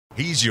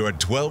He's your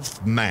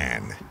 12th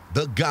man,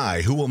 the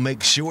guy who will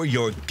make sure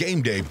your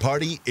game day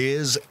party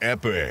is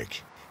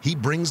epic. He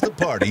brings the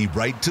party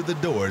right to the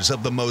doors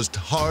of the most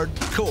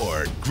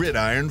hardcore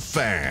gridiron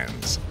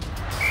fans.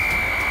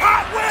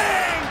 Hot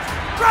wings!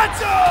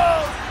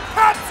 Pretzels!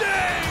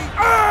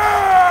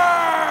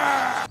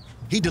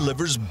 Pepsi! He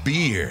delivers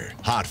beer,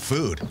 hot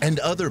food, and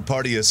other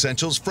party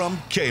essentials from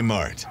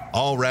Kmart,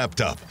 all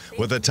wrapped up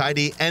with a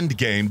tidy end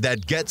game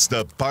that gets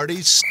the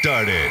party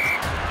started.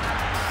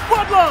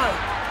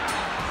 Bloodline!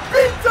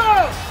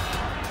 Pizza!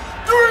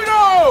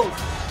 Doritos!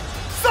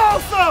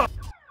 Salsa!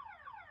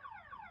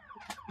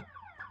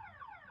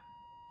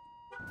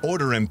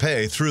 Order and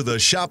pay through the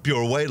Shop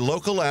Your Way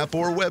local app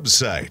or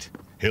website.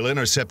 He'll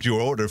intercept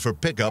your order for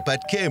pickup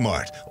at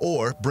Kmart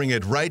or bring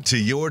it right to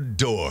your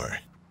door.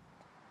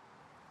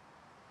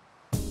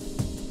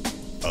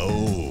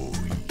 Oh,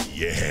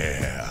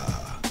 yeah.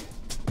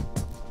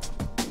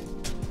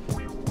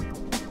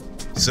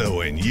 So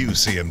when you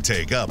see him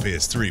take up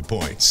his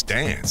three-point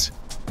stance,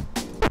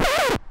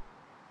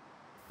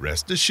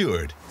 rest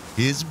assured,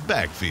 his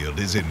backfield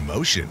is in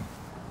motion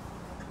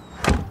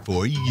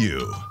for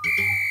you.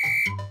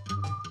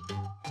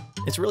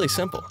 It's really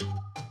simple.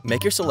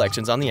 Make your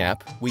selections on the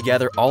app, we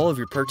gather all of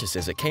your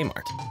purchases at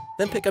Kmart,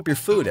 then pick up your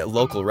food at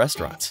local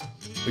restaurants.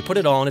 We put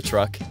it all in a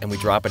truck and we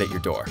drop it at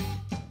your door.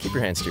 Keep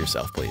your hands to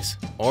yourself, please,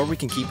 or we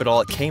can keep it all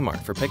at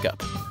Kmart for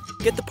pickup.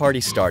 Get the party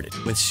started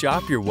with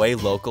Shop Your Way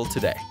Local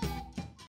today.